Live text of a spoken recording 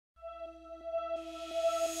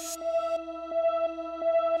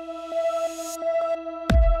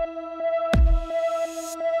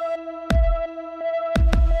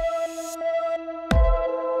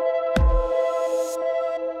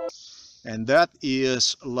and that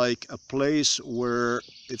is like a place where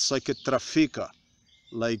it's like a trafica,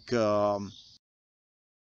 like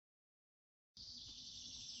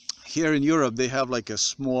here in Europe they have like a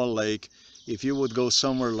small, like if you would go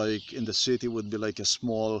somewhere like in the city, would be like a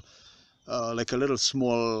small like a little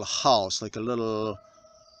small house,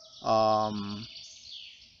 um,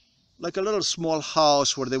 like a little small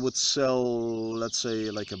house where they would sell, let's say,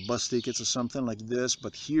 like a bus tickets or something like this.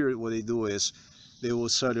 But here what they do is they will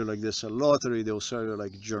sell you like this a lottery, they will sell you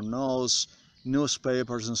like journals,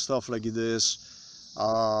 newspapers and stuff like this.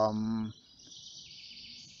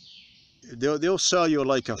 They'll sell you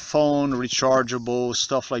like a phone, rechargeable,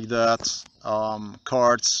 stuff like that,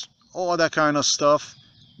 cards, all that kind of stuff.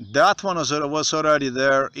 That one was already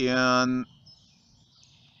there in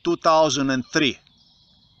 2003.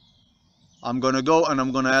 I'm gonna go and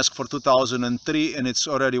I'm gonna ask for 2003, and it's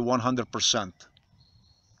already 100%,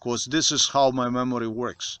 because this is how my memory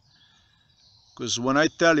works. Because when I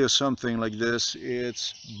tell you something like this,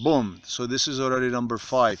 it's boom. So this is already number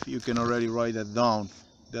 5. You can already write that down.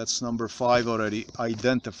 That's number 5 already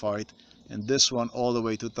identified, and this one all the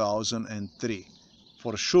way 2003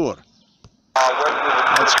 for sure.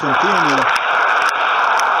 Let's continue.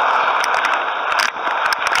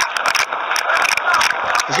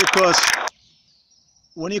 It's because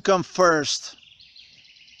when you come first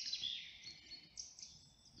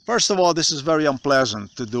of all, this is very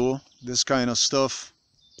unpleasant to do this kind of stuff.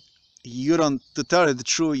 You don't, to tell you the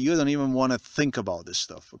truth, you don't even want to think about this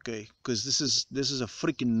stuff, okay? Because this is a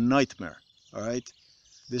freaking nightmare. All right,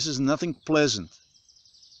 this is nothing pleasant.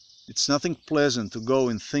 It's nothing pleasant to go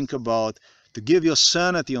and think about, to give your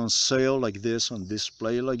sanity on sale like this, on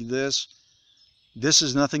display like this. This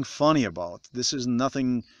is nothing funny about. This is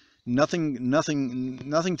nothing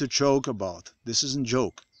to joke about. This isn't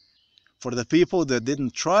joke. For the people that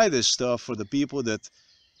didn't try this stuff, for the people that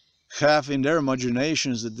have in their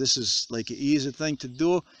imaginations that this is like an easy thing to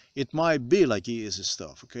do, it might be like easy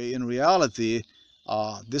stuff, okay? In reality,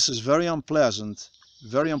 this is very unpleasant,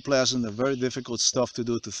 and very difficult stuff to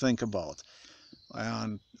do, to think about.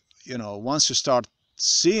 And you know, once you start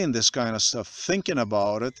seeing this kind of stuff, thinking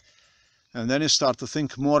about it, and then you start to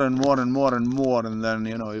think more and more and more and more, and then,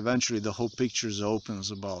 you know, eventually the whole picture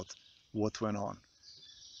opens about what went on.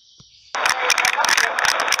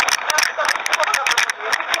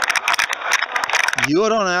 You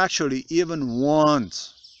don't actually even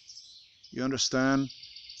want, you understand?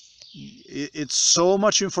 It's so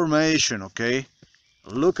much information, okay?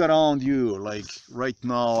 Look around you, like right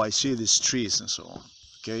now I see these trees and so on,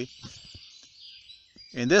 okay?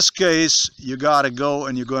 In this case, you gotta go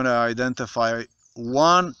and you're gonna identify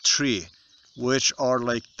one tree, which are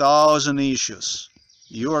like 1,000 issues.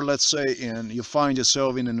 You are, let's say, you find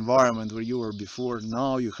yourself in an environment where you were before.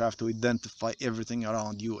 Now you have to identify everything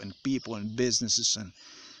around you, and people and businesses and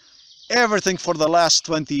everything for the last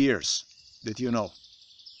 20 years that you know.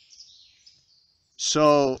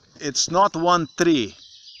 So it's not one tree,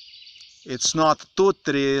 it's not 2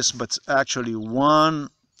 trees, but actually 1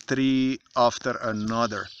 tree after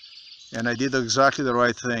another. And I did exactly the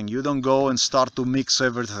right thing. You don't go and start to mix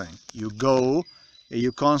everything. You go and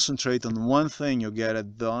you concentrate on one thing, you get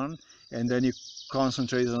it done, and then you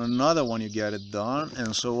concentrate on another one, you get it done,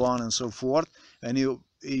 and so on and so forth. And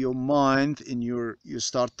your mind, in you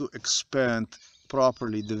start to expand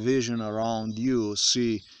properly the vision around you,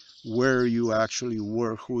 see where you actually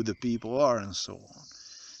work, who the people are, and so on.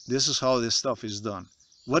 This is how this stuff is done,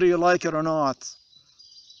 whether you like it or not,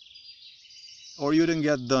 or you didn't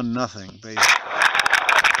get done nothing, basically.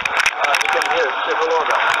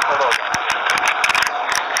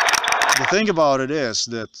 The thing about it is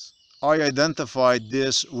that I identified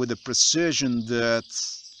this with a precision that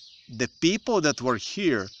the people that were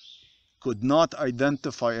here could not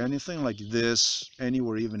identify anything like this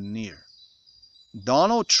anywhere even near.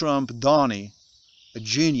 Donald Trump, Donnie, a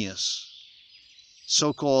genius,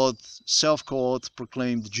 so-called, self-called,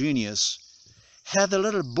 proclaimed genius, had a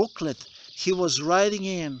little booklet he was writing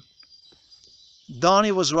in.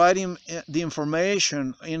 Donnie was writing the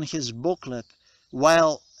information in his booklet,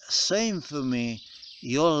 while saying to me,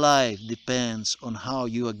 your life depends on how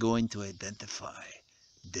you are going to identify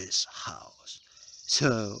this house.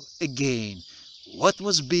 So again, what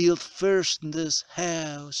was built first in this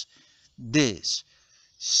house? This.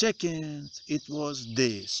 Second, it was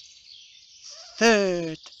this.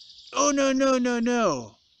 Third, oh no, no, no,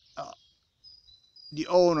 no. The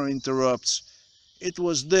owner interrupts. It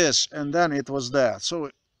was this, and then it was that. So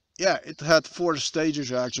yeah, it had 4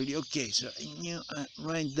 stages actually. Okay, so you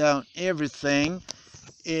write down everything,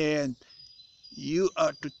 and you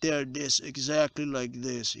are to tell this exactly like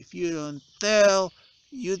this. If you don't tell,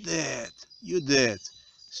 You did.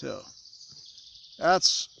 So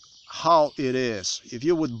that's how it is. If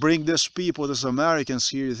you would bring these people, these Americans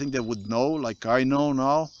here, you think they would know, like I know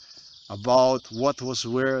now, about what was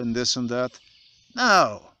where and this and that?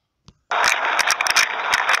 No.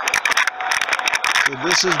 So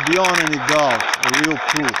this is beyond any doubt a real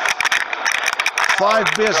proof. 5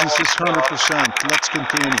 businesses, 100%. Let's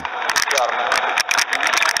continue.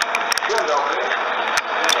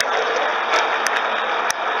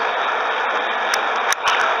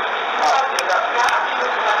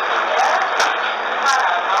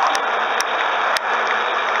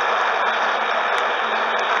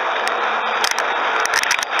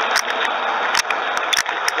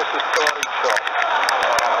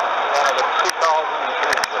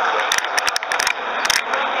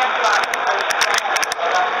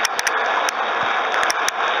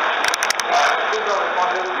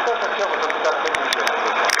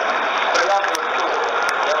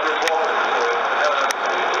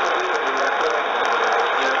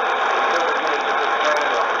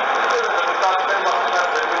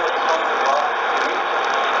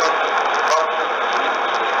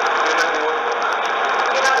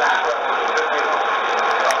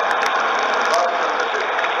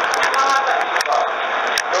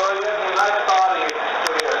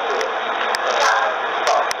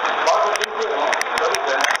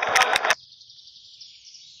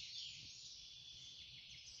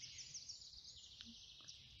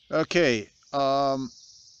 Okay,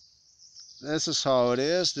 this is how it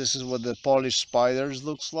is. This is what the Polish spiders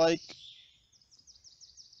looks like.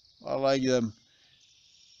 I like them.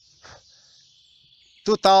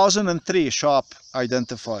 2003 shop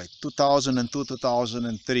identified. 2002,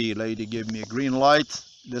 2003. Lady gave me a green light.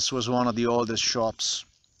 This was one of the oldest shops.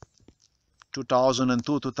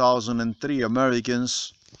 2002, 2003.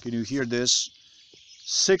 Americans. Can you hear this?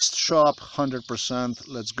 6th shop, 100%.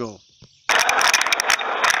 Let's go.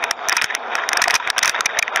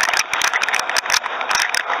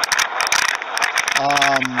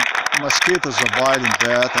 Mosquitoes are biting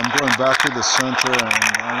bad. I'm going back to the center and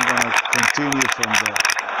I'm going to continue from there.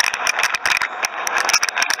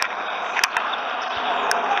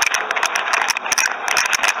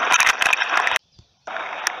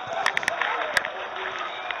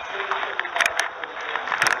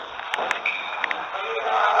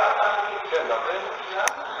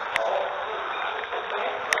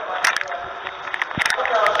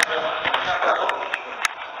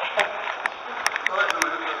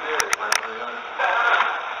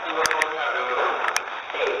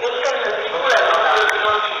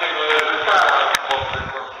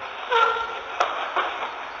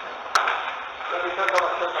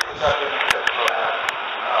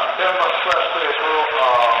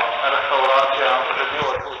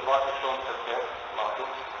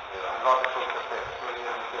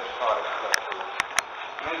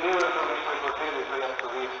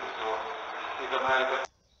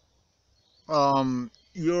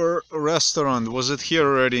 Your restaurant, was it here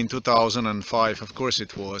already in 2005? Of course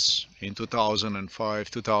it was. In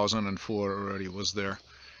 2005, 2004 already was there.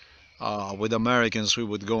 With Americans we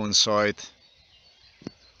would go inside.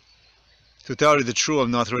 To tell you the truth,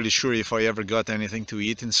 I'm not really sure if I ever got anything to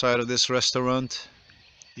eat inside of this restaurant,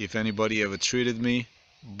 if anybody ever treated me,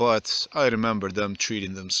 but I remember them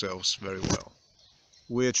treating themselves very well.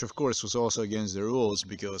 Which of course was also against the rules,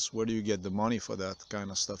 because where do you get the money for that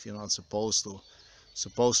kind of stuff? You're not supposed to.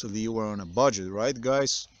 Supposedly you were on a budget, right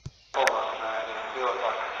guys?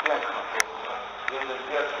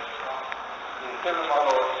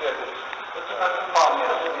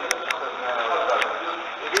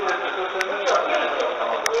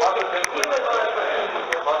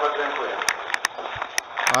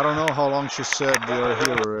 I don't know how long she said they are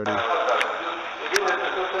here already.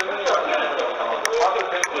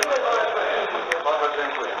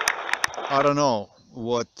 I don't know.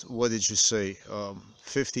 What did you say?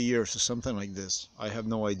 50 years or something like this. I have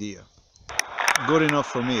no idea. Good enough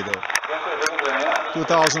for me though.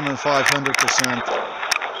 2005, 100%.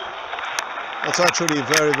 That's actually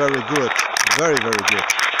very, very good. Very, very good.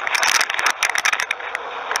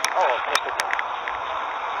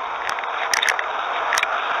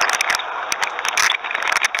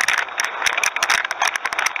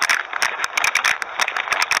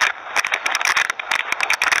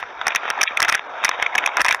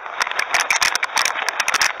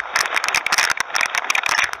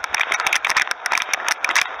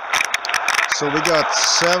 So we got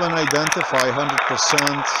 7 identify,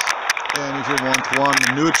 100%, and if you want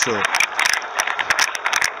 1 neutral.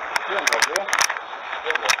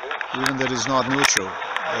 Even that is not neutral,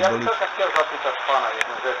 I believe.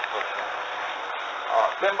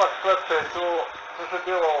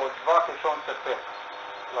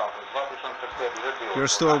 Your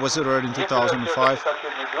store was it already in 2005?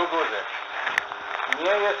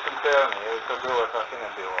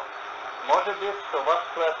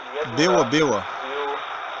 Bilo.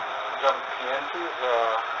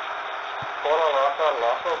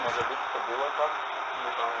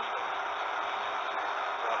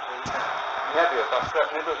 Ne bio, ta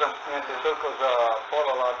sklep ne bio zamknięty tylko za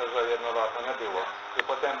pola lata, za jedno lato, nie było. I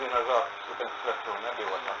potem by nazad u ten sklep tu, nie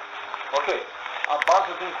było tak. Okej, a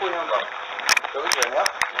bardzo dziękuję wam. Do widzenia.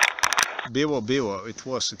 Bilo, it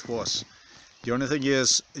was. The only thing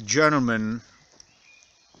is, gentlemen,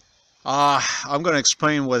 I'm gonna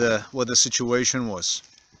explain what the situation was.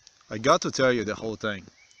 I got to tell you the whole thing.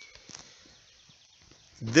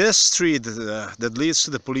 This street that leads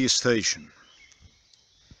to the police station,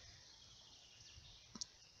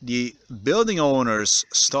 the building owners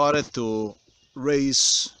started to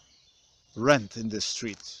raise rent in this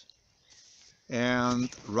street. And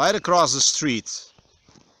right across the street,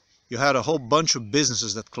 you had a whole bunch of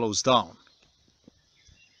businesses that closed down.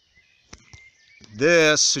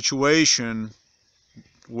 This situation,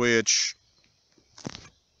 which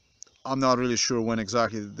I'm not really sure when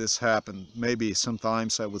exactly this happened, maybe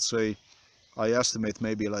sometimes I would say, I estimate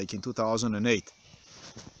maybe like in 2008,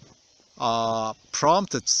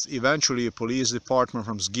 prompted eventually a police department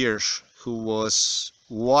from Zgierz, who was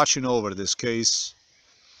watching over this case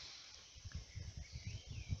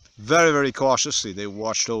very, very cautiously. They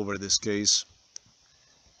watched over this case,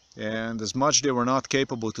 and as much they were not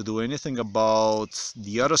capable to do anything about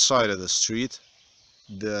the other side of the street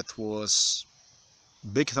that was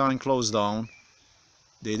big time closed down,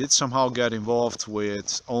 they did somehow get involved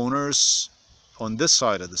with owners on this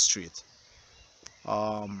side of the street.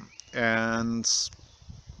 And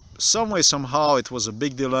some way, somehow, it was a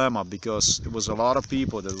big dilemma, because it was a lot of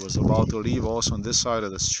people that was about to leave also on this side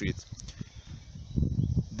of the street.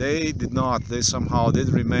 They did not, they somehow did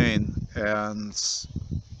remain, and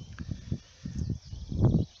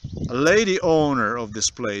a lady owner of this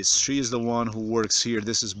place, she is the one who works here.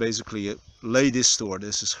 This is basically a lady's store,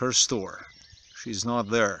 this is her store. She's not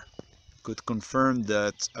there. Could confirm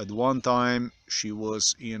that at one time she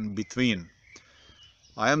was in between.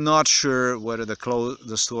 I am not sure whether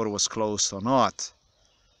the store was closed or not,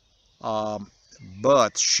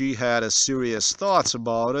 but she had a serious thoughts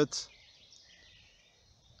about it.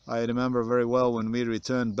 I remember very well when we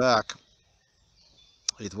returned back,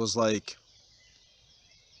 it was like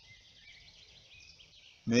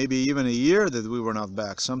maybe even a year that we were not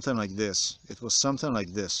back, something like this. It was something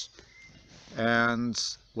like this. And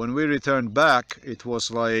when we returned back, it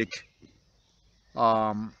was like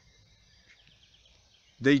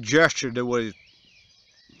they gestured, they were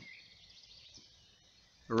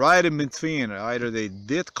right in between. Either they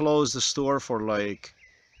did close the store for like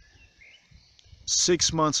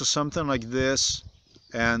 6 months or something like this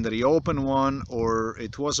and reopen one, or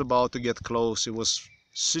it was about to get closed. It was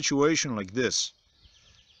a situation like this.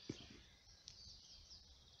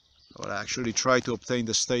 I will actually try to obtain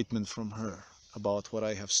the statement from her about what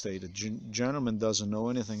I have stated. Gentleman doesn't know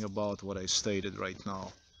anything about what I stated right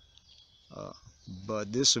now.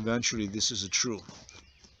 But this eventually, this is true.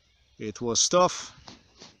 It was tough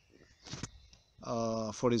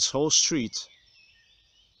for this whole street.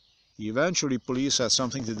 Eventually police had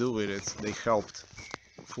something to do with it. They helped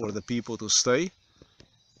for the people to stay,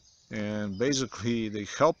 and basically they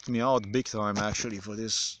helped me out big time actually for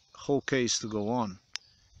this whole case to go on,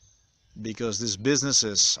 because these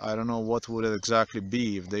businesses, I don't know what would it exactly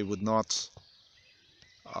be if they would not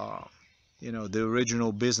you know, the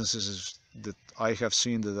original businesses that I have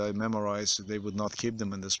seen, that I memorized, they would not keep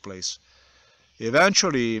them in this place.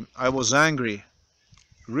 Eventually I was angry,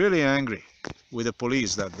 really angry with the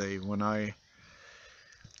police that day when on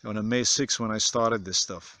May 6th when I started this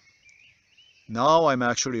stuff. Now I'm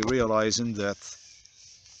actually realizing that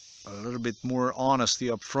a little bit more honesty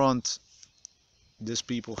up front, these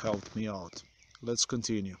people helped me out. Let's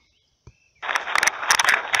continue.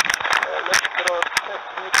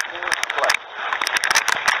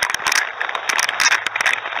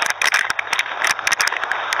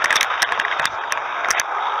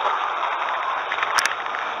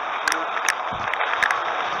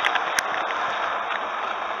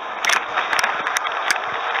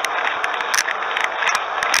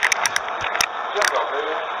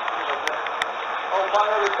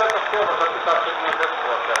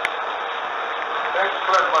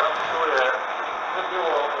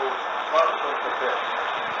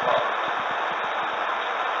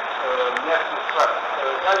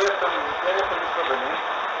 Ja jestem z Słowenii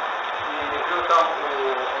i żył tam u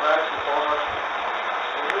Ameryki Północ.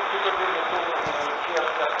 I my przychodzimy tu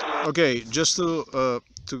Okay, just to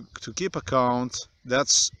keep account,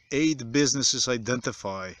 that's 8 businesses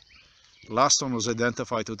identified. Last one was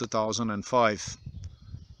identified to 2005.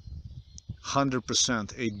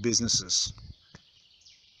 100%, 8 businesses.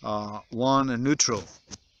 One neutral,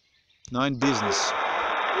 9 business. To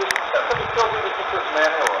by chciał wiedzieć, co się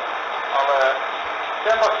zmieniło, ale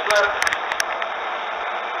temat sklep,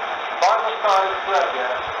 bardzo stary sklep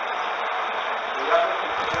jest. Ja myślę,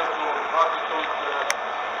 że to był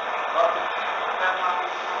 2017,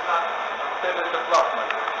 wtedy to płatne.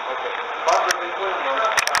 Bardzo dziękuję.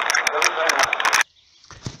 Do widzenia.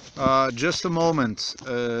 Just a moment.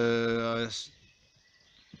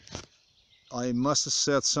 I must have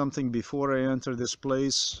said something before I entered this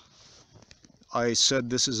place. I said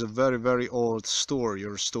this is a very, very old store,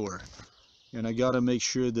 your store. And I gotta make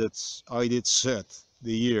sure that I did set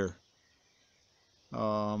the year.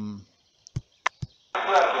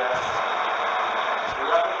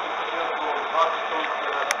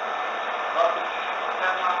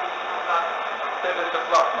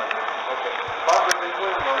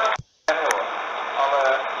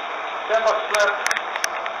 Temat sklep,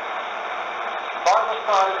 bardzo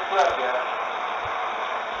stary sklep jest.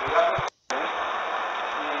 Ja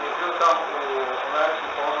i był tam Ameryki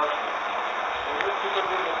Północnej. I ludzie to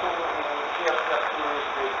byli tu pierwsi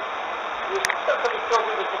aktywiści. I tak sobie chciał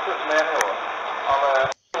wiedzieć, co się zmieniło, ale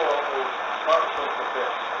było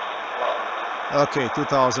 2005. Okay,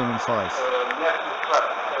 2005. Miestny sklep.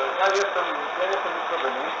 Ja jestem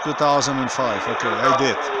w 2005, okay, I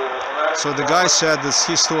did. So the guy said that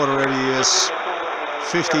his store already is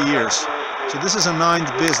 50 years. So this is a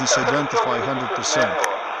 9th business identified 100%.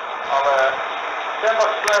 Ale temat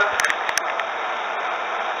sklep,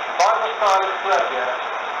 bardzo stary sklep jest.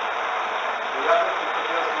 Ja myślę,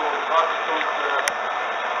 że to był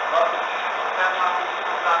 2017.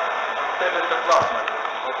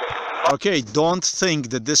 Okay, don't think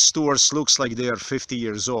that this stores looks like they are 50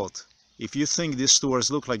 years old. If you think these stores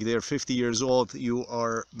look like they are 50 years old, you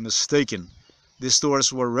are mistaken. These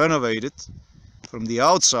stores were renovated from the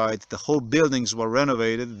outside. The whole buildings were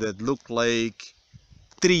renovated that look like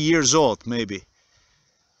 3 years old, maybe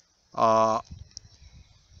 4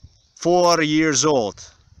 years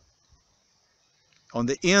old. On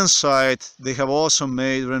the inside, they have also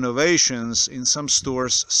made renovations in some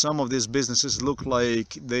stores. Some of these businesses look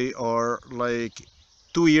like they are like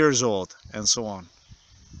 2 years old and so on.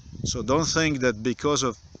 So don't think that because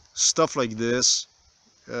of stuff like this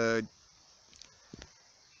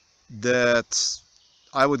that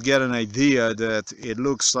I would get an idea that it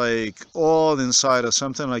looks like old inside or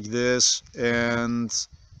something like this, and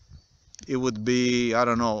it would be, I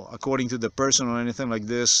don't know, according to the person or anything like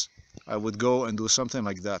this, I would go and do something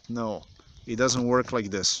like that. No, it doesn't work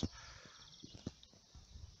like this.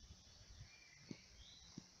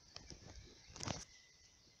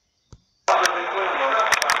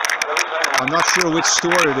 I'm not sure which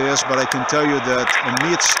store it is, but I can tell you that a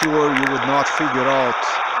meat store you would not figure out.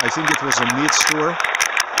 I think it was a meat store.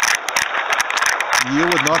 You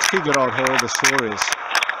would not figure out how old the store is.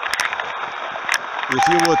 If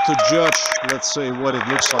you were to judge, let's say, what it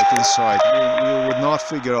looks like inside, you would not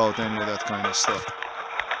figure out any of that kind of stuff.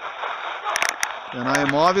 And I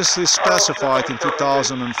am obviously specified in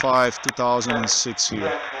 2005, 2006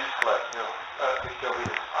 here.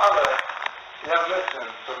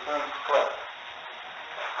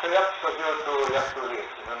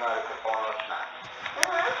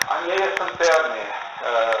 Nie jestem pewny,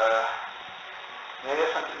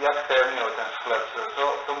 jak pewnie o ten sklep.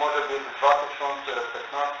 To może być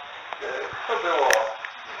 2015. Co było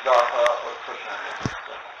data otworzenia?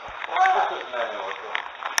 Co się zmieniło tu?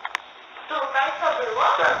 Tutaj co było?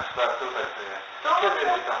 Ten sklep tutaj tu jest. Kiedy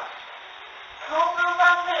jest tam? Tu był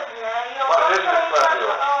warzywny i Warzywny sklep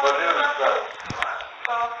był. Warzywny sklep.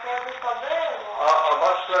 To wtedy to było. A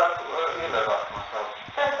wasz sklep ile lat ma stał?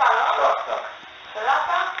 Ten salon? Tak, tak. 3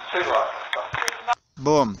 lata? 3 lata.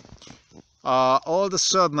 Boom. All of a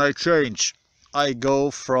sudden I change. I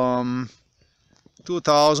go from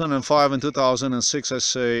 2005 and 2006. I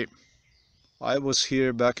say I was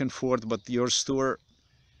here back and forth, but your store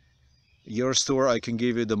I can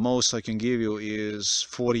give you the most I can give you is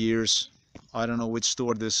 4 years. I don't know which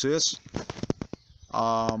store this is.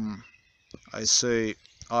 I say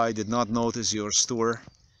I did not notice your store,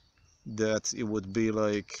 that it would be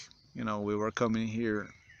like, you know, we were coming here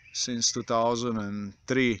since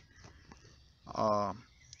 2003.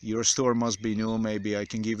 Your store must be new. Maybe I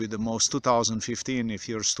can give you the most 2015 if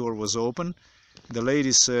your store was open. The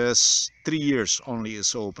lady says 3 years only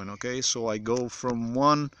is open. Okay, so I go from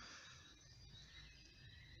one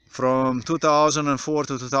From 2004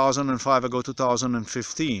 to 2005 I go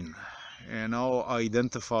 2015, and now I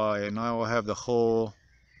identify, and now I have the whole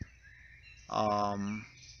a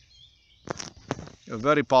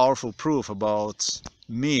very powerful proof about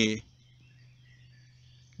me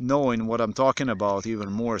knowing what I'm talking about,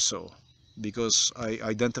 even more so, because I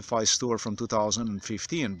identify store from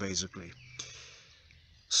 2015 basically.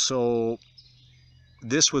 So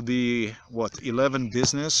this would be what, 11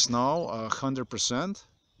 business now, 100%.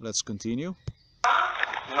 Let's continue.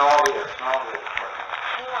 No wiesz.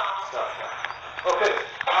 Okej.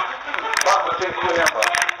 Bardzo dziękuję.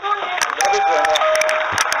 Do widzenia.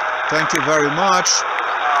 Thank you very much.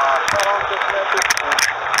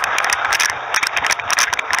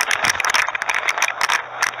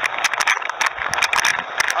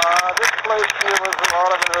 This place here was a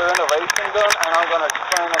lot of renovation done, and I'm going to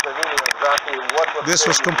explain at the video exactly what was. This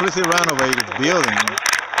was completely renovated building.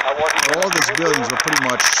 All these buildings were pretty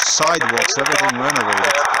much sidewalks, everything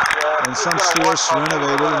renovated. And some stores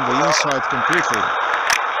renovated in the inside completely.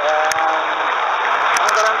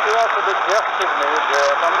 I'm going to also suggested me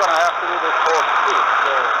that I'm going to have to do this whole street,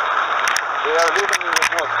 so they are leaving me with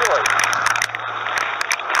no choice.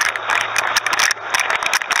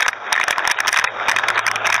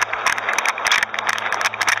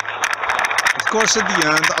 Of course, at the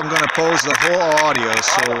end, I'm going to post the whole audio,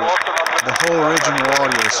 so the whole original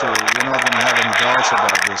audio, so you're not going to have any doubts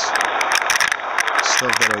about this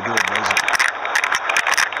stuff that I do, basically.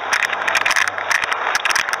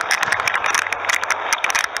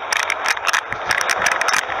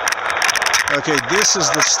 Okay, this is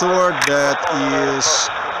the store that is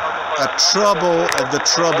a trouble of the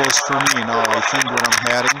troubles for me now, I think, when I'm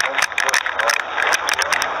heading.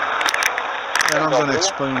 And I'm going to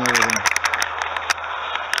explain everything.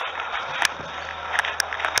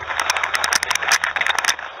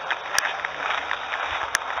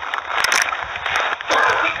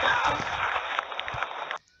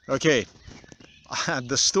 Okay,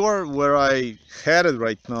 the store where I headed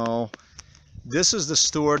right now, this is the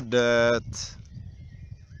store that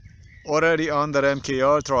already under MK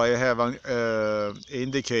Ultra I have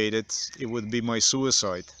indicated it would be my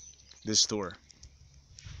suicide, this store.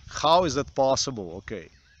 How is that possible? Okay,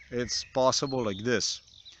 it's possible like this.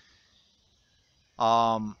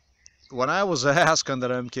 When I was asked under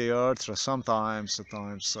MK Ultra sometimes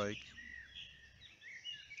like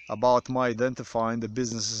about my identifying the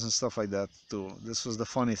businesses and stuff like that too. This was the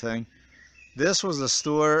funny thing. This was the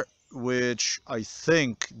store which I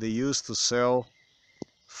think they used to sell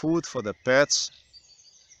food for the pets,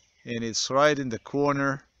 and it's right in the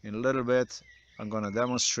corner. In a little bit I'm gonna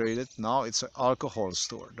demonstrate it. Now it's an alcohol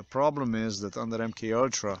store. The problem is that under MK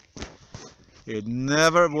Ultra it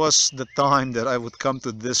never was the time that I would come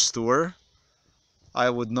to this store. I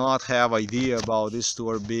would not have idea about this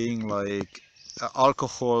store being like an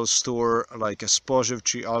alcohol store, like a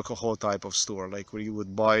spożywczy alcohol type of store, like where you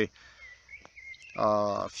would buy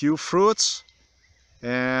a few fruits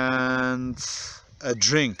and a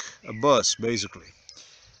drink, a buzz, basically.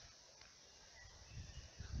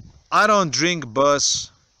 I don't drink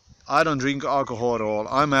buzz, I don't drink alcohol at all,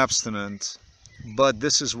 I'm abstinent, but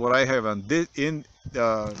this is what I have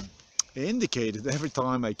indicated every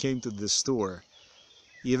time I came to this store.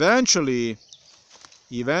 Eventually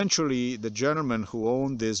the gentleman who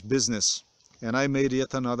owned this business, and I made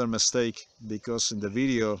yet another mistake, because in the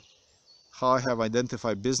video how I have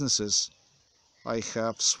identified businesses I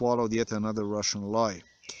have swallowed yet another Russian lie.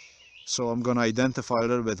 So I'm gonna identify a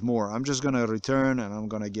little bit more. I'm just gonna return and I'm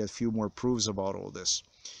gonna get a few more proofs about all this.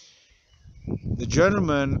 The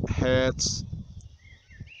gentleman had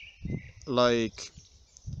like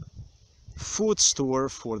food store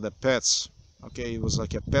for the pets. Okay, it was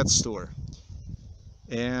like a pet store.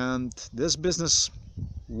 And this business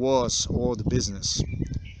was old business,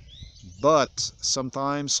 but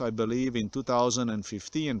sometimes I believe in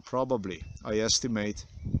 2015 probably, I estimate,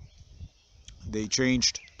 they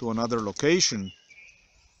changed to another location,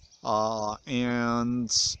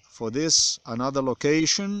 and for this another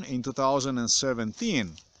location in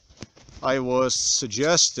 2017 I was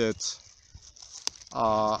suggested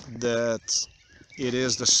that it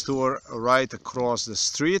is the store right across the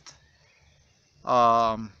street,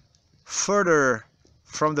 further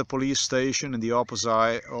from the police station in the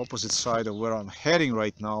opposite side of where I'm heading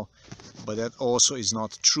right now. But that also is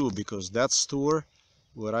not true, because that store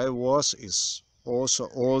where I was is also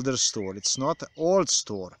older store. It's not an old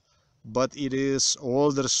store, but it is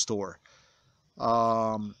older store,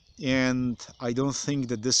 and I don't think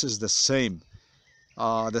that this is the same.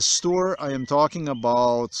 The store I am talking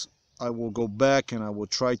about, I will go back and I will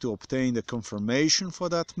try to obtain the confirmation for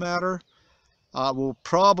that matter. will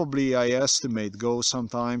probably, I estimate, go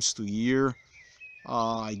sometimes to year,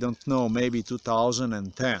 I don't know, maybe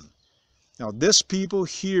 2010. Now, these people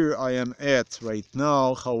here I am at right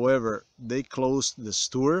now, however, they closed the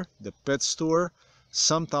store, the pet store,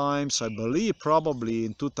 sometimes, I believe, probably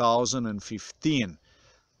in 2015.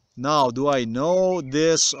 Now, do I know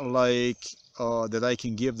this, like, that I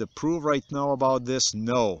can give the proof right now about this?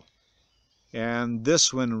 No. And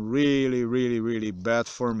this went really, really, really bad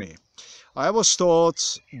for me. I was told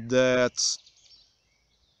that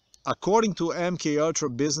according to MK Ultra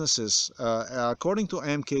businesses, according to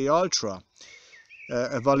MK Ultra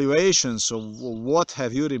evaluations of what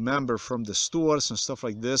have you remember from the stores and stuff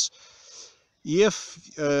like this, if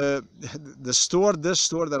this store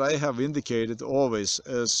that I have indicated always,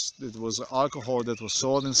 as it was alcohol that was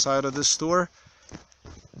sold inside of this store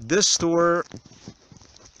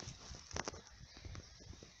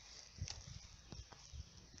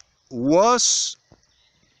was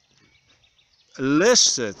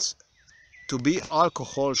listed to be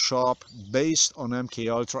alcohol shop based on MK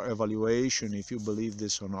Ultra evaluation, if you believe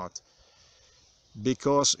this or not,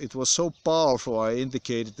 because it was so powerful. I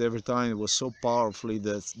indicated every time it was so powerfully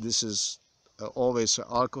that this is always an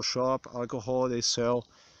alcohol shop, alcohol they sell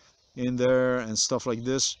in there and stuff like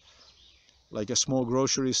this, like a small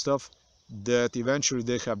grocery stuff, that eventually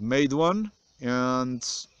they have made one. And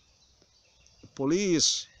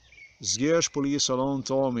police, Zgierz police alone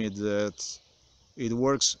told me that it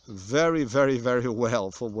works very, very, very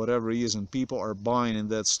well. For whatever reason, people are buying in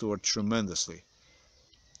that store tremendously.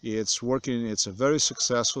 It's working, it's a very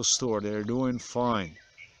successful store, they're doing fine.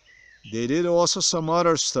 They did also some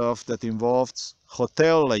other stuff that involved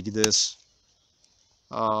hotel like this,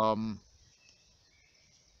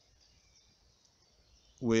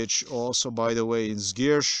 which also, by the way, in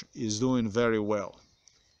Zgierz is doing very well.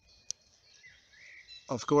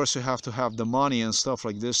 Of course, you have to have the money and stuff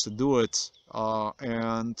like this to do it,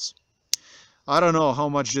 and I don't know how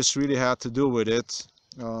much this really had to do with it.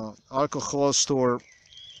 Alcohol store,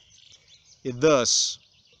 it does.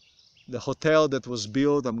 The hotel that was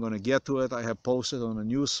built, I'm gonna get to it, I have posted on a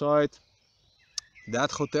news site.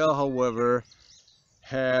 That hotel, however,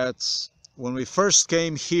 had, when we first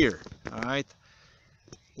came here, all right,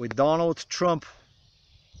 with Donald Trump,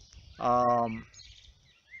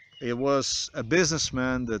 it was a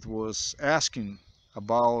businessman that was asking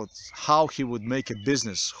about how he would make a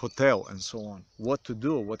business, hotel and so on, what to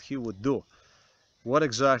do, what he would do, what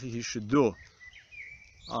exactly he should do.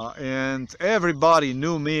 And everybody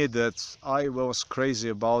knew me that I was crazy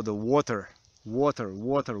about the water.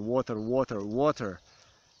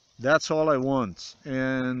 That's all I want.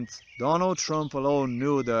 And Donald Trump alone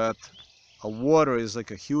knew that a water is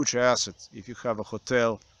like a huge asset. If you have a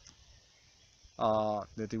hotel,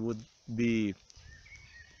 that it would be.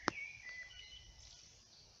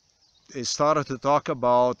 It started to talk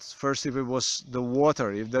about first if it was the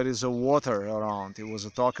water, if there is a water around. It was a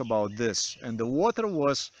talk about this, and the water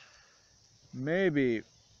was maybe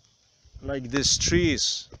like these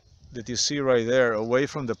trees that you see right there, away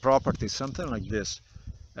from the property, something like this.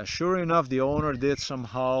 Sure enough, the owner did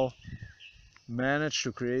somehow manage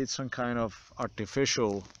to create some kind of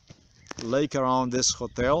artificial lake around this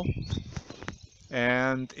hotel,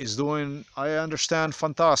 and is doing, I understand,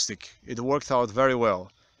 fantastic. It worked out very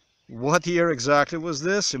well. What year exactly was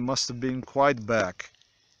this? It must have been quite back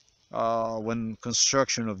when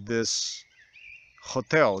construction of this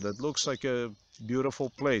hotel that looks like a beautiful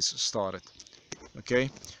place started. Okay,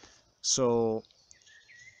 so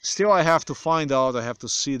still I have to find out, I have to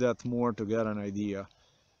see that more to get an idea.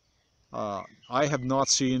 I have not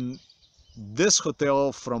seen this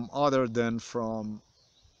hotel from other than from,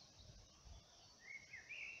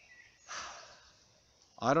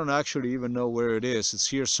 I don't actually even know where it is. It's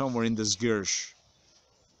here somewhere in the Zgierz.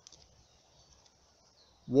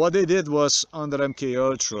 What they did was, under MK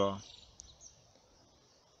Ultra,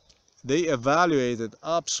 they evaluated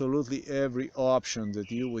absolutely every option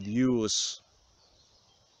that you would use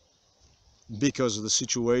because of the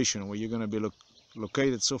situation where you're going to be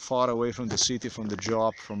located so far away from the city, from the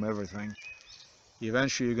job, from everything.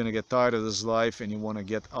 Eventually you're going to get tired of this life and you want to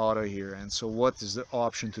get out of here. And so what is the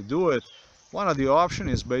option to do it? One of the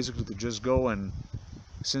options is basically to just go, and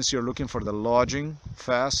since you're looking for the lodging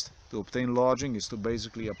fast, to obtain lodging is to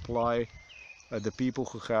basically apply the people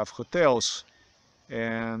who have hotels,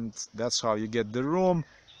 and that's how you get the room,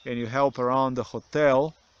 and you help around the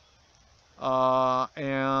hotel,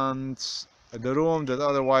 and the room that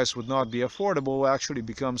otherwise would not be affordable actually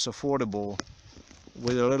becomes affordable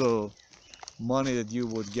with a little money that you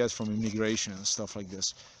would get from immigration and stuff like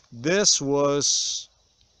this. This was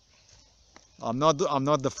I'm not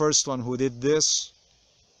the first one who did this,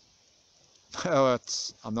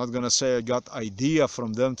 but I'm not gonna say I got idea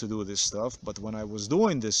from them to do this stuff. But when I was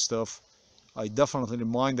doing this stuff, I definitely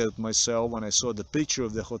reminded myself when I saw the picture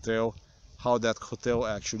of the hotel, how that hotel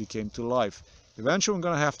actually came to life. Eventually I'm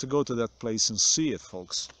gonna have to go to that place and see it,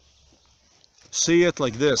 folks. See it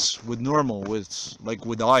like this, with normal,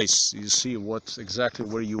 with ice. You see what exactly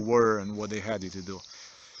where you were and what they had you to do.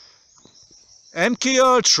 MK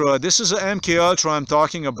Ultra, this is a MK Ultra I'm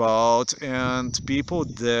talking about, and people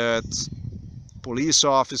that, police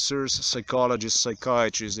officers, psychologists,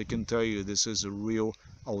 psychiatrists, they can tell you this is a real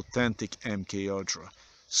authentic MK Ultra.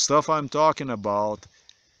 Stuff I'm talking about,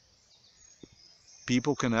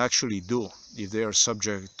 people can actually do if they are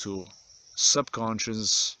subject to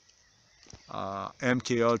subconscious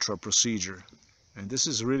MK Ultra procedure. And this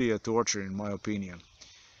is really a torture in my opinion.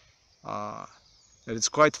 And it's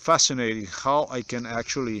quite fascinating how I can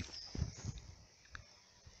actually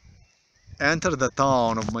enter the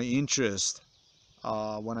town of my interest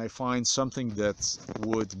when I find something that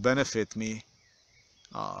would benefit me,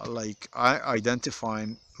 like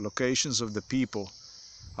identifying locations of the people.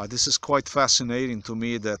 This is quite fascinating to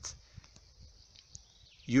me, that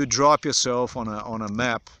you drop yourself on a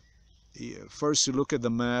map. First you look at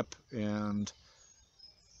the map and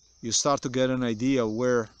you start to get an idea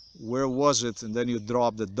where was it, and then you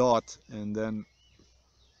drop the dot, and then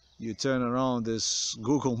you turn around this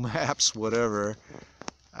Google Maps, whatever,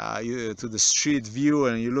 to the street view,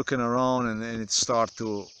 and you're looking around, and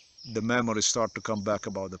the memories start to come back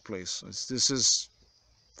about the place. This is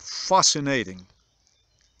fascinating,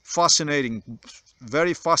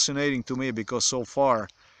 very fascinating to me, because so far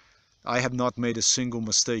I have not made a single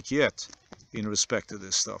mistake yet in respect to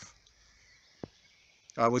this stuff.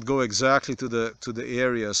 I would go exactly to the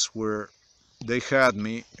areas where they had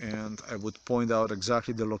me, and I would point out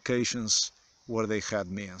exactly the locations where they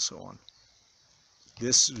had me and so on.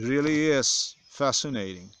 This really is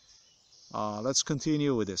fascinating. Let's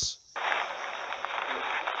continue with this.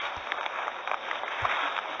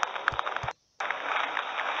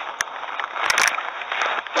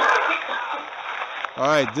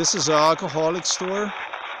 Alright, this is an alcoholic store.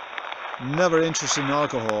 Never interested in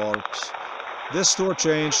alcohol. This store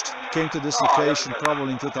changed, came to this location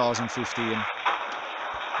probably in 2015.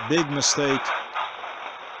 Big mistake.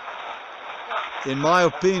 In my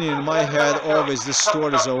opinion, in my head, always this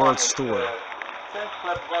store is a old store.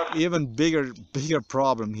 Even bigger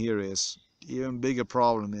problem here is,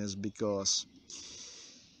 because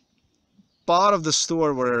part of the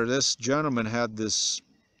store where this gentleman had this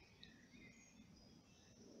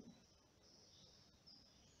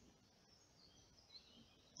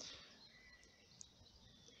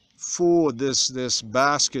food, this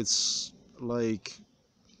baskets, like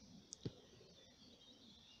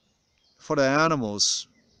for the animals,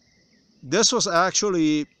 this was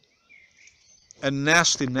actually a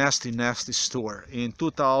nasty store. In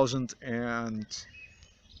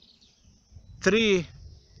 2003,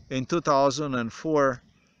 in 2004,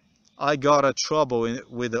 I got a trouble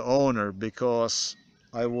with the owner because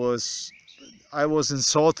I was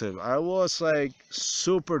insulted. I was like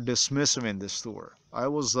super dismissive in this store. I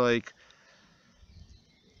was like,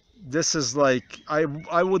 this is like,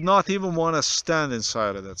 I would not even want to stand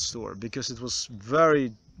inside of that store, because it was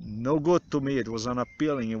very no good to me. It was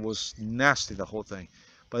unappealing. It was nasty, the whole thing.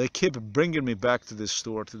 But they kept bringing me back to this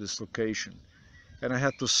store, to this location, and I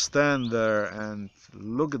had to stand there and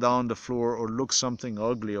look down the floor or look something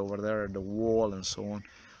ugly over there at the wall and so on.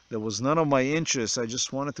 There was none of my interest. I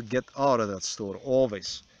just wanted to get out of that store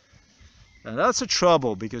always. And that's a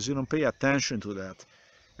trouble, because you don't pay attention to that.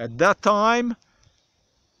 At that time,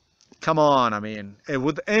 come on, I mean,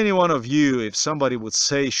 would any one of you, if somebody would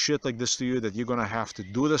say shit like this to you, that you're gonna have to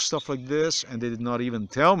do the stuff like this, and they did not even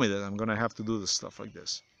tell me that I'm gonna have to do the stuff like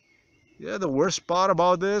this. Yeah, the worst part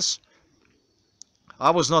about this, I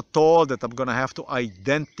was not told that I'm gonna have to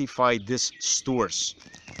identify these stores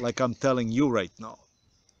like I'm telling you right now.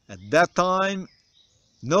 At that time,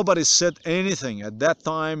 nobody said anything. At that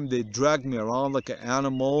time, they dragged me around like an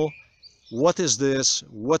animal. What is this?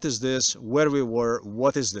 What is this? Where we were?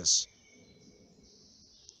 What is this?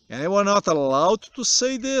 And they were not allowed to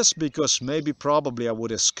say this, because probably I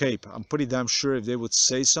would escape. I'm pretty damn sure if they would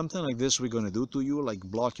say something like this, we're going to do to you, like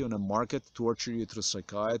block you on the market, torture you through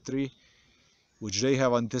psychiatry, which they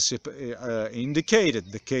have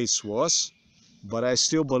indicated the case was. But I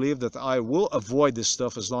still believe that I will avoid this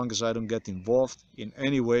stuff as long as I don't get involved in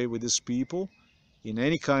any way with these people, in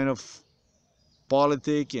any kind of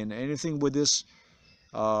politic, in anything with this,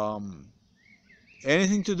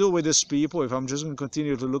 anything to do with these people. If I'm just going to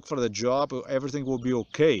continue to look for the job, everything will be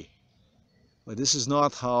okay. But this is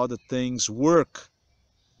not how the things work.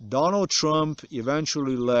 Donald Trump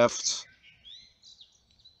eventually left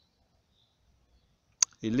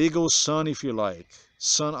a legal son, if you like,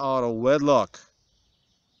 son out of wedlock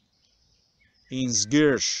in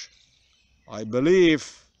Zgierz. I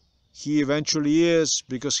believe he eventually is,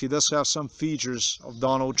 because he does have some features of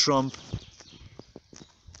Donald Trump.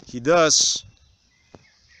 He does.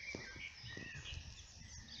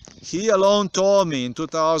 He alone told me in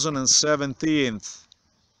 2017,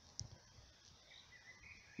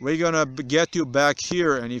 we're gonna get you back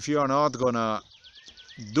here, and if you're not gonna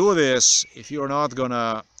do this, if you're not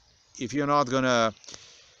gonna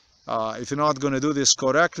do this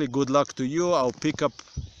correctly, good luck to you.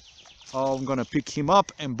 I'm gonna pick him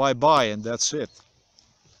up and bye-bye, and that's it.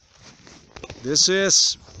 This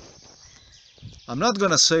is, I'm not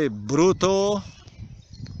gonna say brutal.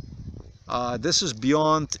 This is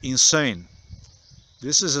beyond insane.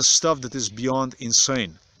 This is a stuff that is beyond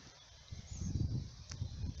insane.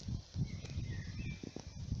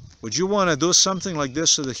 Would you want to do something like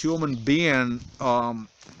this to the human being?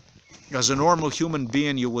 As a normal human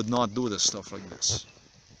being, you would not do this stuff like this.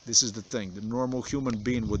 This is the thing. The normal human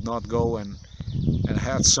being would not go and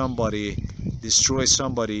have somebody destroy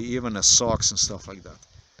somebody, even as socks and stuff like that.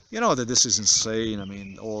 You know that this is insane. I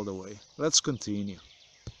mean, all the way. Let's continue.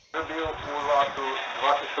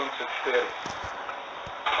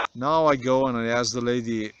 Now I go and I ask the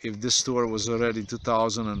lady if this store was already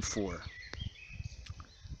 2004.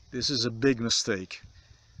 This is a big mistake.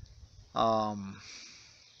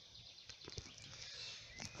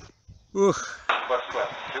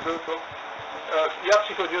 Ja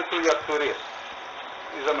przychodził tu jak turyst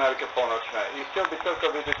iz Amerike ponoćne I htio bi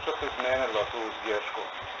tylko vidjeti što se izmenilo tu u Zgierzku.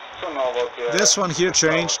 Što novog je... This one here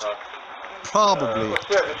changed probably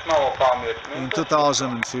in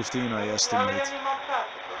 2015, I estimate.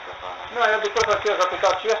 No, ja bih tylko htio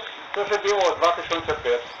zapitati, to je bilo od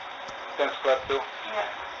 2005, ten sklep tu? Nie.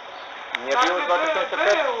 Nie bilo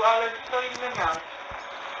 2005? Był, ale to inny miał.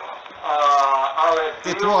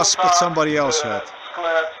 It was, but somebody else had.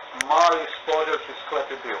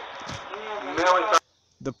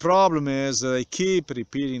 The problem is that I keep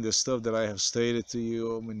repeating the stuff that I have stated to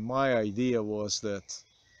you. I mean, my idea was that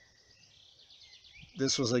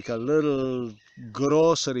this was like a little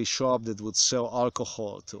grocery shop that would sell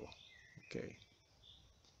alcohol too. Okay.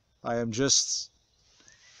 I am just,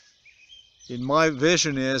 in my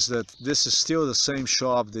vision is that this is still the same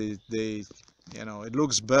shop. They you know, it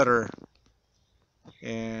looks better.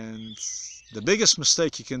 And the biggest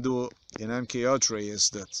mistake you can do in MK Ultra is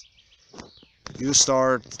that you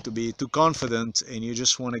start to be too confident and you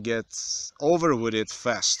just want to get over with it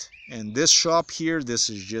fast. And this shop here, this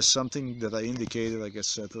is just something that I indicated, like I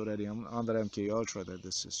said already, under MK Ultra, that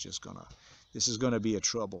this is gonna be a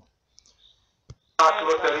trouble.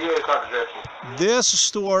 This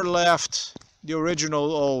store left the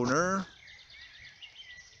original owner.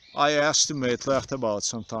 I estimate left about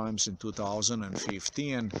sometimes in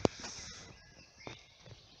 2015.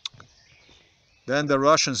 Then the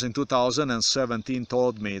Russians in 2017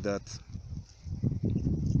 told me that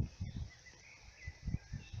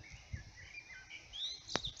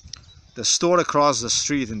the store across the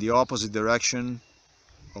street in the opposite direction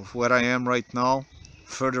of where I am right now,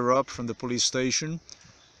 further up from the police station,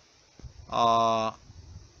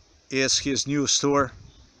 is his new store.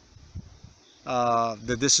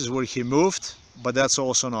 That this is where he moved, but that's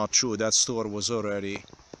also not true. That store was already,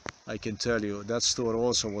 I can tell you, that store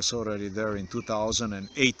also was already there in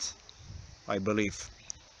 2008, I believe.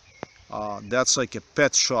 That's like a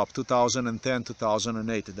pet shop, 2010,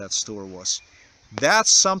 2008 that store was.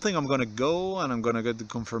 That's something I'm gonna go and I'm gonna get the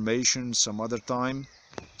confirmation some other time.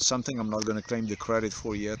 Something I'm not gonna claim the credit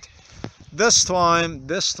for yet. This time,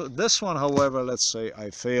 this one, however, let's say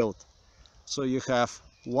I failed. So you have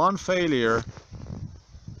one failure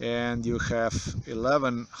and you have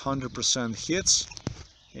 1,100% hits,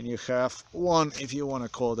 and you have one, if you want to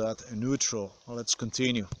call that, a neutral. Well, let's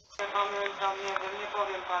continue.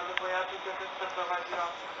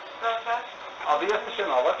 A wy jesteście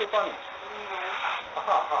nowa, ty pani?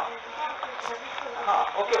 Aha, aha.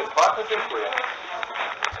 Aha, okej, bardzo dziękuję.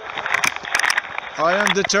 I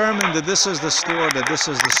am determined that this is the store, that this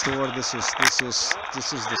is the store, this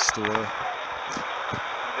is the store.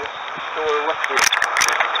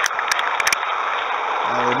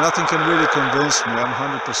 Nothing can really convince me. I'm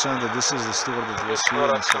 100% that this is the store that was here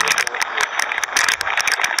inside.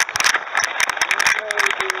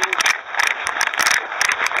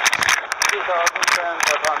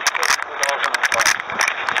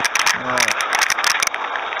 No,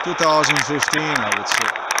 2015, I would say.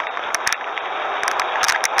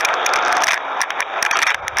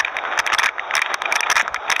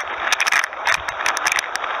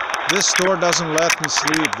 This store doesn't let me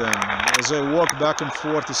sleep then. As I walk back and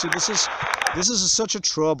forth, you see, this is such a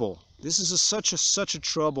trouble. This is such a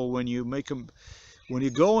trouble when you when you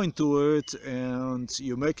go into it and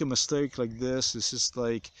you make a mistake like this. This is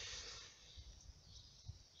like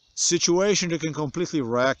situation that can completely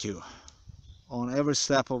wreck you on every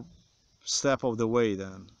step of the way.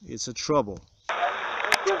 Then it's a trouble.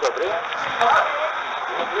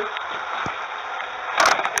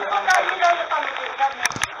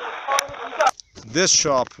 This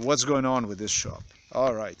shop, what's going on with this shop?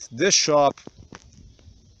 All right, this shop,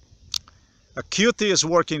 a cutie is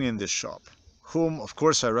working in this shop, whom of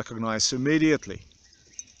course I recognize immediately.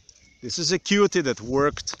 This is a cutie that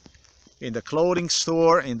worked in the clothing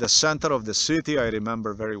store in the center of the city. I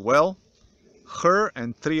remember very well. Her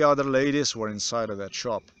and 3 other ladies were inside of that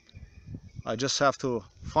shop. I just have to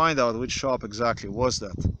find out which shop exactly was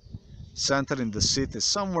that. Center in the city,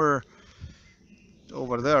 somewhere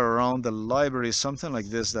over there around the library, something like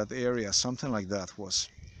this, that area, something like that was.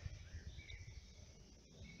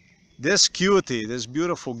 This cutie, this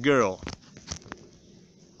beautiful girl,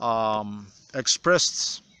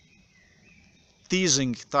 expressed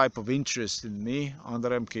teasing type of interest in me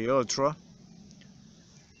under MK Ultra,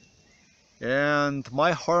 and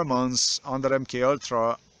my hormones under MK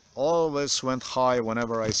Ultra always went high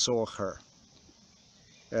whenever I saw her.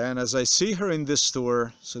 And as I see her in this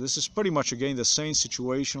store, so this is pretty much again the same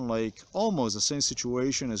situation, like almost the same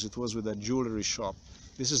situation as it was with that jewelry shop.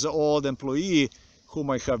 This is an old employee whom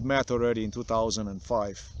I have met already in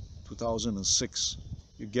 2005, 2006.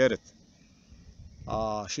 You get it.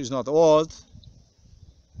 She's not old.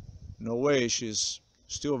 No way, she's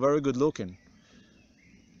still very good looking.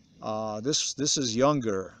 This is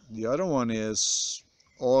younger. The other one is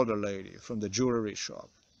older lady from the jewelry shop.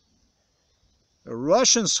 The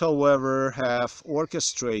Russians, however, have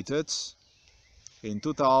orchestrated in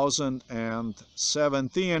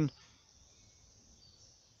 2017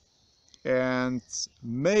 and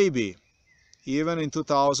maybe even in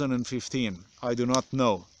 2015. I do not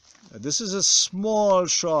know. This is a small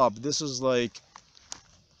shop. This is like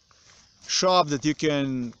shop that you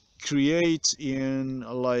can create in,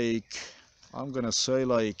 like, I'm gonna say,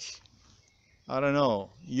 like, I don't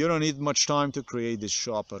know, you don't need much time to create this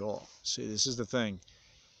shop at all. See, this is the thing.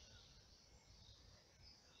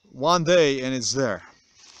 One day and it's there.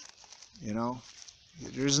 You know,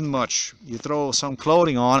 there isn't much. You throw some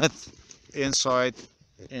clothing on it inside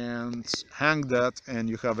and hang that and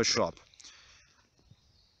you have a shop.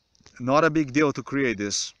 Not a big deal to create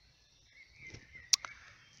this.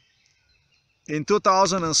 In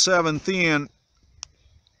 2017,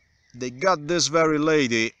 they got this very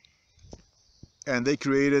lady and they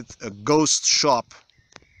created a ghost shop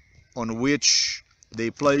on which they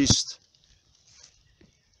placed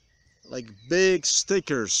like big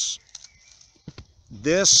stickers.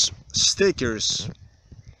 These stickers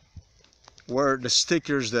were the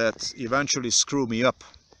stickers that eventually screwed me up,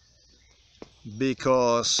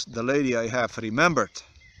 because the lady I have remembered,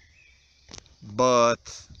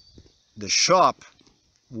 but the shop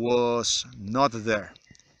was not there.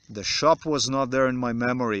 The shop was not there in my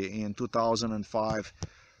memory in 2005,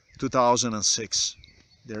 2006.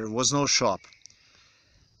 There was no shop.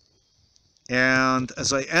 And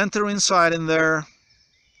as I enter inside in there,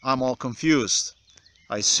 I'm all confused.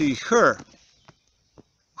 I see her,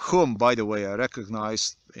 whom, by the way, I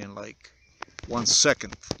recognized in like 1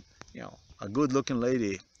 second. You know, a good-looking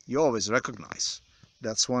lady, you always recognize.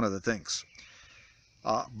 That's one of the things.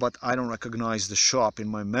 But I don't recognize the shop. In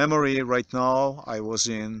my memory right now, I was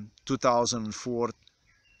in 2004,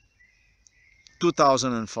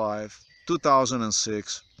 2005,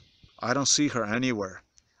 2006. I don't see her anywhere.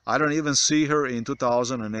 I don't even see her in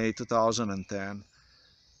 2008, 2010.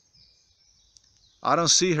 I don't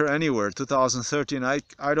see her anywhere. 2013, I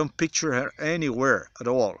don't picture her anywhere at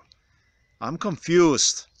all. I'm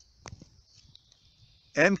confused.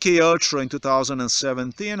 MK Ultra in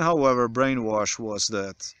 2017, however, brainwash was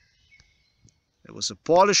that it was a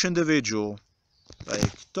Polish individual,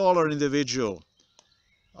 like taller individual,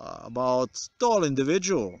 about tall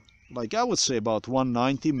individual, like I would say about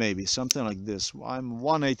 190 maybe, something like this. I'm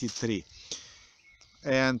 183.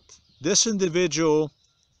 And this individual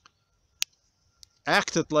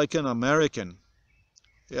acted like an American.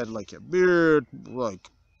 He had like a beard, like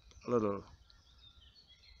a little,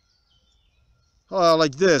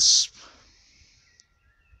 like this,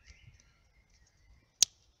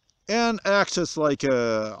 and acted like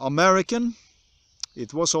an American.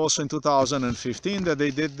 It was also in 2015 that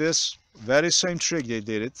they did this very same trick. They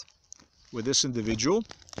did it with this individual.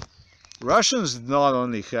 Russians not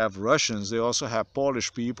only have Russians, they also have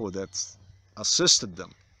Polish people that assisted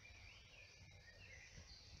them.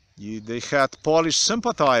 They had Polish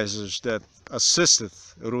sympathizers that assisted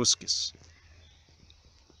Ruskies.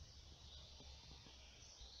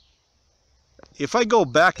 If I go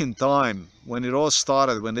back in time, when it all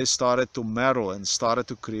started, when they started to meddle and started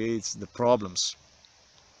to create the problems,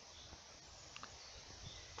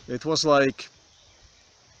 it was like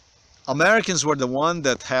Americans were the one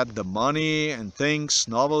that had the money and things,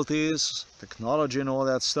 novelties, technology and all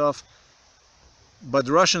that stuff. But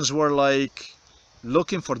Russians were like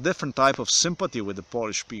looking for different type of sympathy with the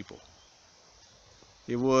Polish people.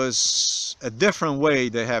 It was a different way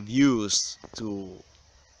they have used to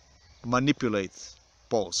manipulate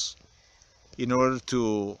Poles in order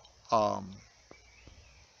to,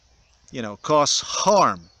 cause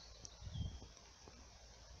harm.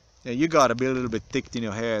 Yeah, you gotta be a little bit thick in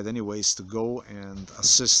your head anyways to go and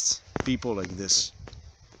assist people like this,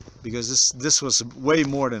 because this was way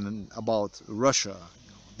more than about Russia.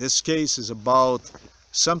 This case is about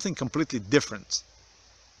something completely different.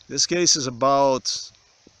 This case is about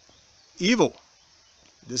evil.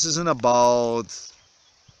 This isn't about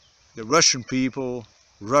the Russian people,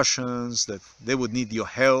 Russians, that they would need your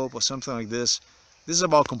help or something like this. This is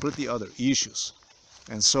about completely other issues.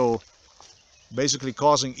 And so basically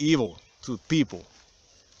causing evil to people.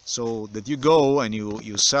 So that you go and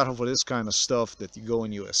you settle for this kind of stuff, that you go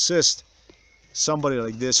and you assist somebody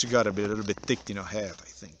like this, you gotta be a little bit thick in your head, I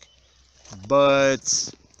think.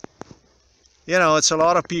 But, it's a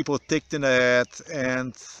lot of people thick in the head,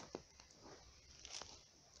 and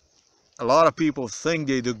a lot of people think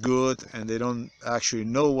they do good and they don't actually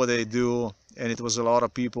know what they do. And it was a lot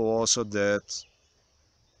of people also that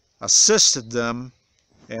assisted them,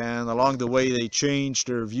 and along the way they changed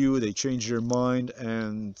their view, they changed their mind,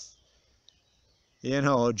 and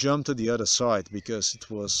jumped to the other side because it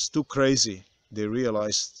was too crazy. They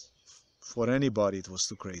realized for anybody it was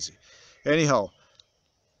too crazy. Anyhow,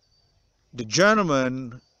 the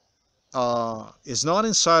gentleman is not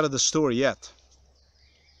inside of the store yet.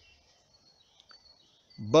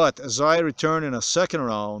 But as I return in a second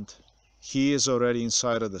round, he is already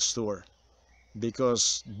inside of the store.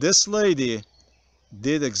 Because this lady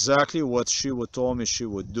did exactly what she would told me she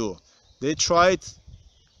would do. They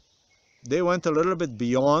went a little bit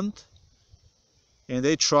beyond, and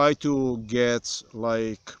they tried to get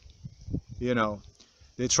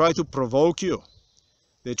they try to provoke you.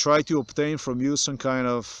 They try to obtain from you some kind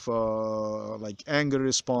of anger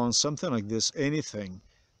response, something like this, anything,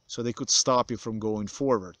 so they could stop you from going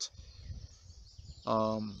forward.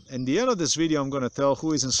 In the end of this video, I'm going to tell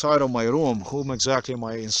who is inside of my room, whom exactly am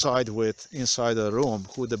I inside with inside the room,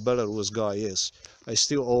 who the Belarus guy is. I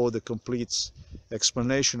still owe the complete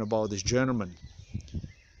explanation about this gentleman.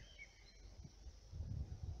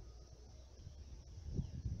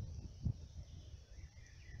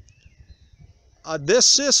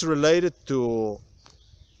 This is related to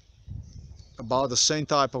about the same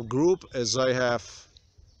type of group as I have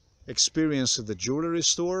experienced at the jewelry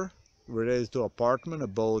store, related to apartment,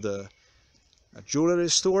 about a jewelry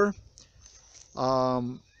store.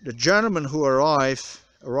 The gentleman who arrives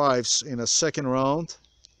in a second round,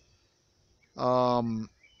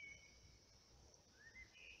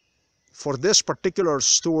 for this particular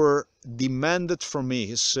store, demanded from me.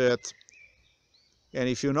 He said, and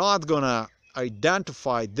if you're not gonna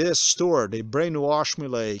identify this store, they brainwash me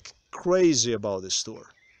like crazy about this store.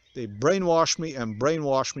 They brainwash me and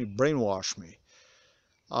brainwash me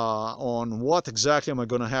on what exactly am I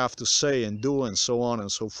gonna have to say and do, and so on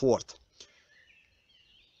and so forth.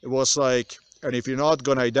 It was like, and if you're not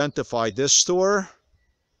gonna identify this store,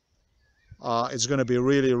 it's gonna be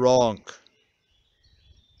really wrong.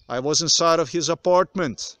 I was inside of his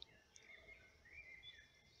apartment.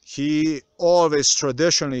 He always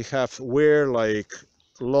traditionally have wear like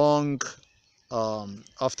long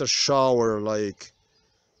after shower, like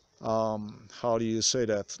how do you say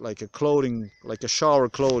that, like a clothing, like a shower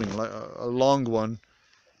clothing, like a long one.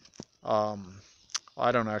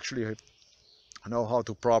 I don't actually know how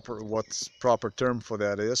to what's proper term for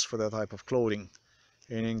that is, for that type of clothing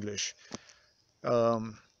in English.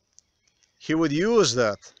 He would use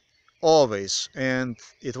that always, and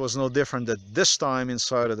it was no different that this time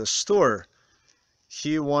inside of the store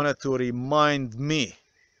he wanted to remind me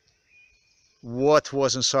what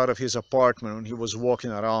was inside of his apartment when he was walking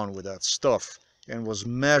around with that stuff and was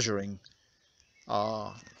measuring.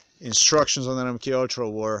 Instructions on an MK Ultra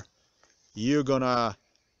were, you're gonna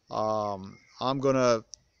I'm gonna,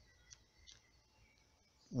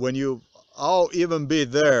 I'll even be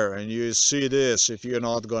there and you see this, if you're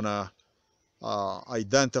not gonna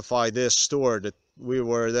identify this store that we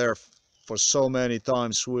were there for so many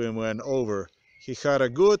times we went over, He had a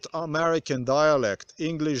good American dialect,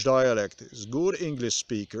 English dialect. He's a good English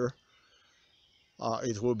speaker.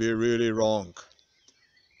 It would be really wrong.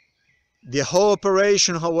 The whole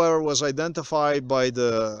operation, however, was identified by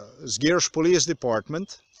the Zgierz police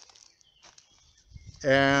department,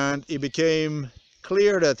 and it became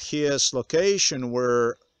clear that his location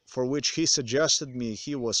for which he suggested me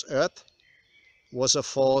he was at was a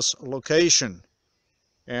false location.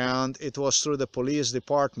 And it was through the police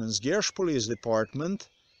department, Zgierz police department,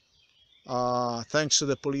 thanks to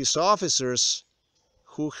the police officers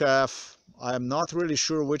who have, I'm not really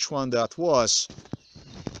sure which one that was,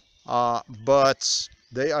 but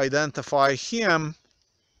they identify him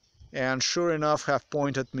and sure enough have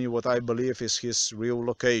pointed me what I believe is his real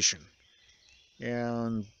location.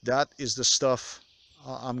 And that is the stuff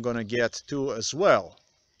I'm gonna get to as well.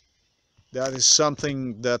 That is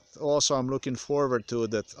something that also I'm looking forward to,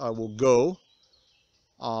 that I will go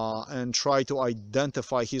and try to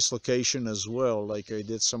identify his location as well, like I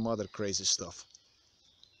did some other crazy stuff.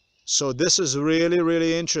 So this is really,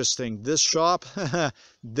 really interesting. This shop,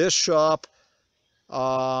 this shop,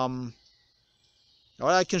 well,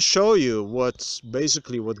 I can show you what's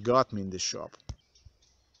basically what got me in this shop.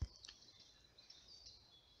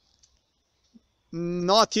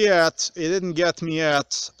 Not yet. It didn't get me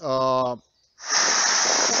yet. You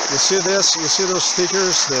see this? You see those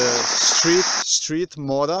stickers? The street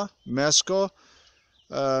moda, Mesko,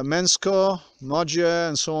 Mensko, Nodzie,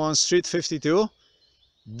 and so on. Street 52.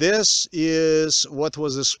 This is what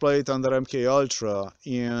was displayed under MK Ultra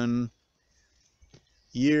in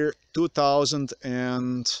year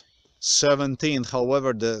 2017.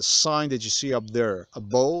 However, the sign that you see up there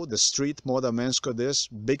above the Street Moda Mensko, this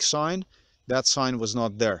big sign, that sign was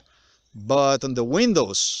not there. But on the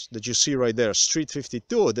windows that you see right there, Street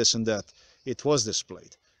 52, this and that, it was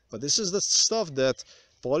displayed. But this is the stuff that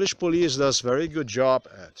Polish police does very good job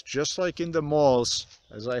at. Just like in the malls,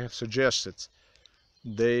 as I have suggested,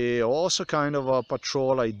 they also kind of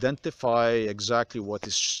patrol, identify exactly what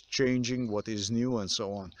is changing, what is new, and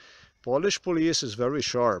so on. Polish police is very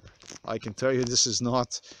sharp. I can tell you this is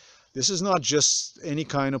not just any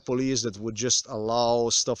kind of police that would just allow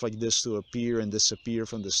stuff like this to appear and disappear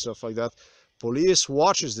from the stuff like that. Police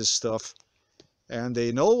watches this stuff and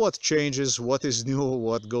they know what changes, what is new,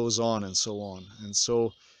 what goes on, and so on. And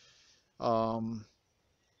so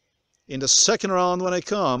in the second round when I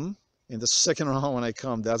come,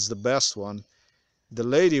 that's the best one. The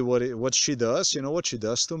lady, what she does, you know what she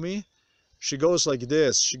does to me? She goes like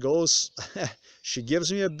this. She goes, she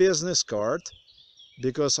gives me a business card,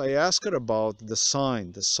 because I asked her about the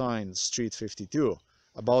sign, Street 52,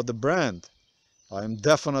 about the brand. I'm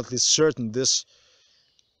definitely certain this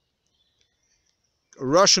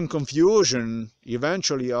Russian confusion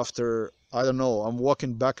eventually, after, I don't know, I'm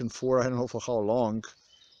walking back and forth, I don't know for how long,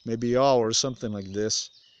 maybe hours, something like this.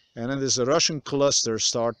 And then this Russian cluster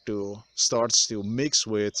starts to mix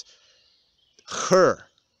with her,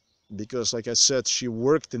 because like I said, she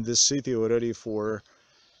worked in this city already for,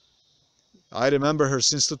 I remember her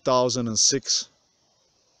since 2006,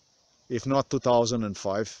 if not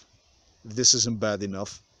 2005, if this isn't bad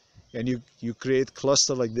enough. And you create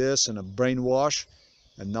cluster like this and a brainwash,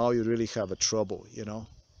 and now you really have a trouble, you know.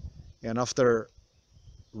 And after,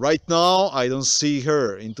 right now, I don't see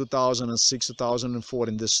her in 2006, 2004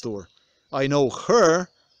 in this store. I know her,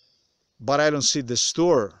 but I don't see the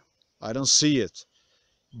store. I don't see it.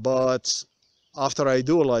 But after I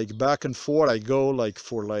do like back and forth, I go like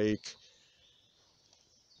for like,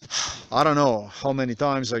 I don't know how many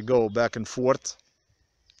times I go back and forth.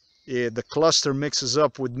 The cluster mixes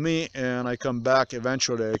up with me and I come back.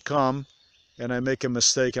 Eventually I come and I make a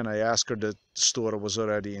mistake and I ask her that the store was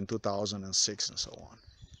already in 2006 and so on.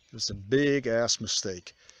 It was a big ass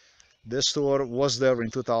mistake. This store was there in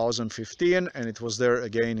 2015 and it was there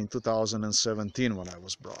again in 2017 when I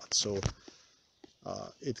was brought. So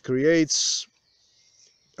it creates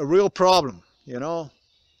a real problem, you know.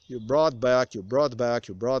 You brought back, you brought back,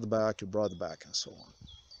 you brought back, you brought back, and so on.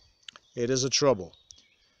 It is a trouble.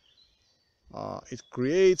 It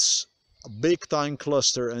creates a big time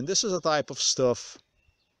cluster, and this is a type of stuff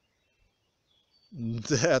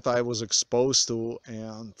that I was exposed to.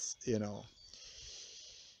 And you know,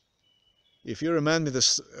 if you remember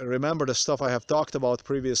the stuff I have talked about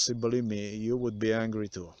previously, believe me, you would be angry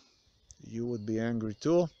too. You would be angry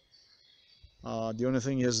too. The only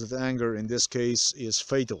thing is that anger in this case is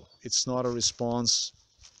fatal. It's not a response.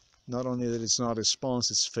 Not only that it's not a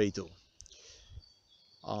response, it's fatal.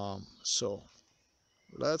 So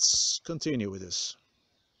let's continue with this.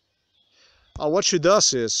 What she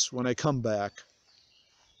does is, when I come back,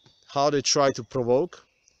 how they try to provoke.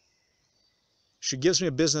 She gives me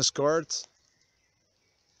a business card,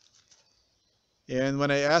 and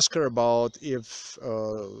when I ask her about if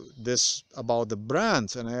about the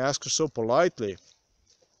brand, and I ask her so politely,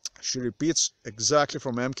 she repeats exactly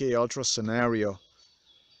from MK Ultra scenario.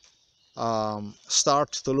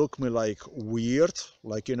 Start to look me like weird,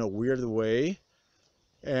 like in a weird way,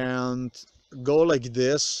 and go like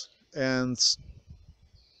this and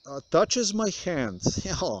touches my hand.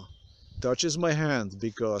 Yeah, touches my hand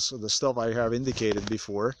because of the stuff I have indicated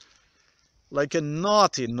before, like a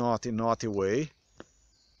naughty, naughty, naughty way,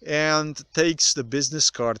 and takes the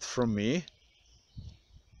business card from me,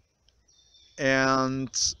 and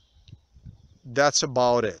that's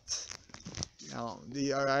about it. You know,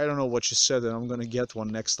 I don't know what she said, and I'm gonna get one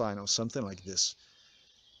next time or something like this.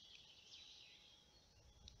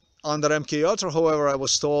 Under MK Ultra, however, I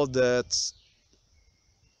was told that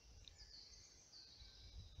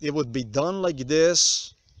it would be done like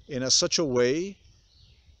this in such a way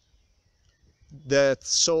that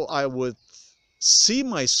so I would see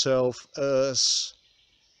myself as,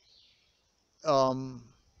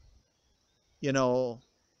 you know,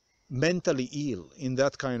 mentally ill in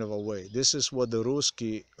that kind of a way. This is what the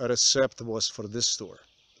Ruski recept was for this store.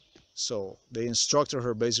 So they instructed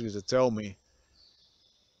her basically to tell me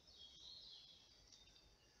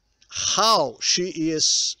how she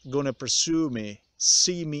is gonna pursue me,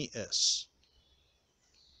 see me as.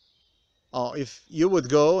 If you would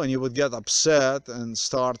go and you would get upset and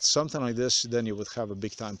start something like this, then you would have a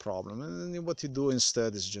big time problem. And then what you do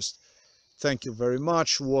instead is just thank you very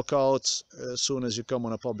much, walk out. As soon as you come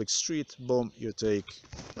on a public street, boom, you take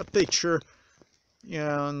a picture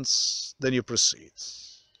and then you proceed,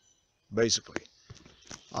 basically.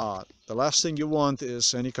 The last thing you want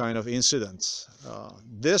is any kind of incident.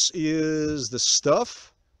 This is the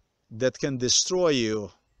stuff that can destroy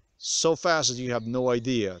you so fast that you have no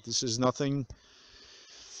idea. This is nothing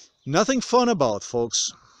fun about,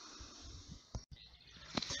 folks.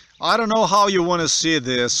 I don't know how you want to see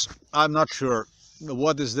this. I'm not sure.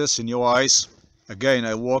 What is this in your eyes? Again,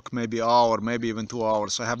 I walk maybe an hour, maybe even 2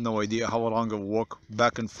 hours. I have no idea how long I walk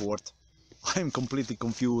back and forth. I'm completely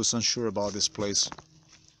confused, unsure about this place.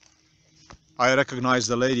 I recognize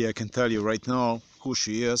the lady, I can tell you right now who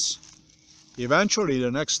she is. Eventually,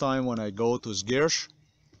 the next time when I go to Zgierz,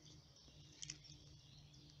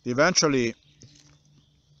 eventually,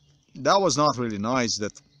 that was not really nice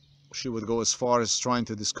that she would go as far as trying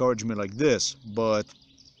to discourage me like this, but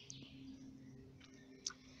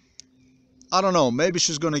I don't know, maybe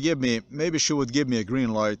she's gonna give me, maybe she would give me a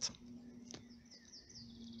green light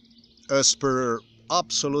as per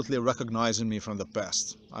absolutely recognizing me from the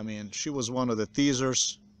past. I mean, she was one of the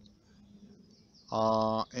teasers,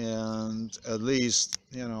 and at least,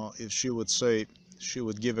 you know, if she would say, she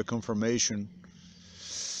would give a confirmation,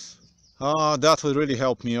 that would really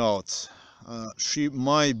help me out. She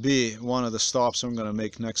might be one of the stops I'm gonna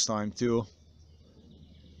make next time too.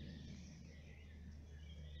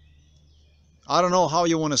 I don't know how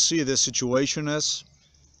you want to see this situation as.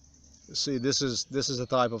 See, this is the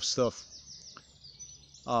type of stuff.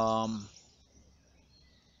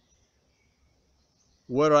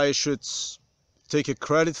 Where I should take a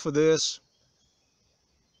credit for this.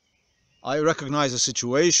 I recognize the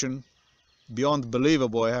situation beyond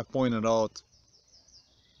believable, I have pointed out.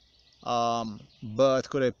 But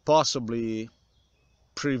could I possibly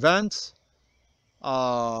prevent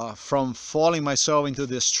from falling myself into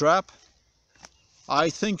this trap? I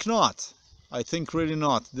think not. I think really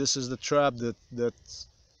not. This is the trap that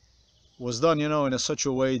was done, you know, in such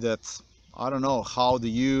a way that, I don't know, how do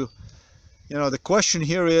you know, the question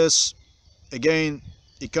here is, again,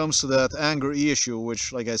 it comes to that anger issue,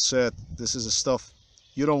 which, like I said, this is the stuff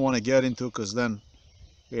you don't want to get into, because then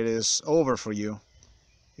it is over for you.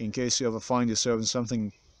 In case you ever find yourself in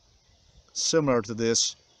something similar to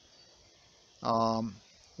this.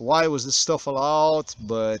 Why was this stuff allowed?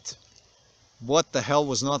 But what the hell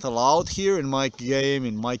was not allowed here in my game,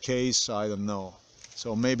 in my case, I don't know.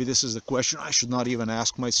 So maybe this is the question I should not even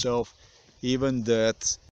ask myself, even that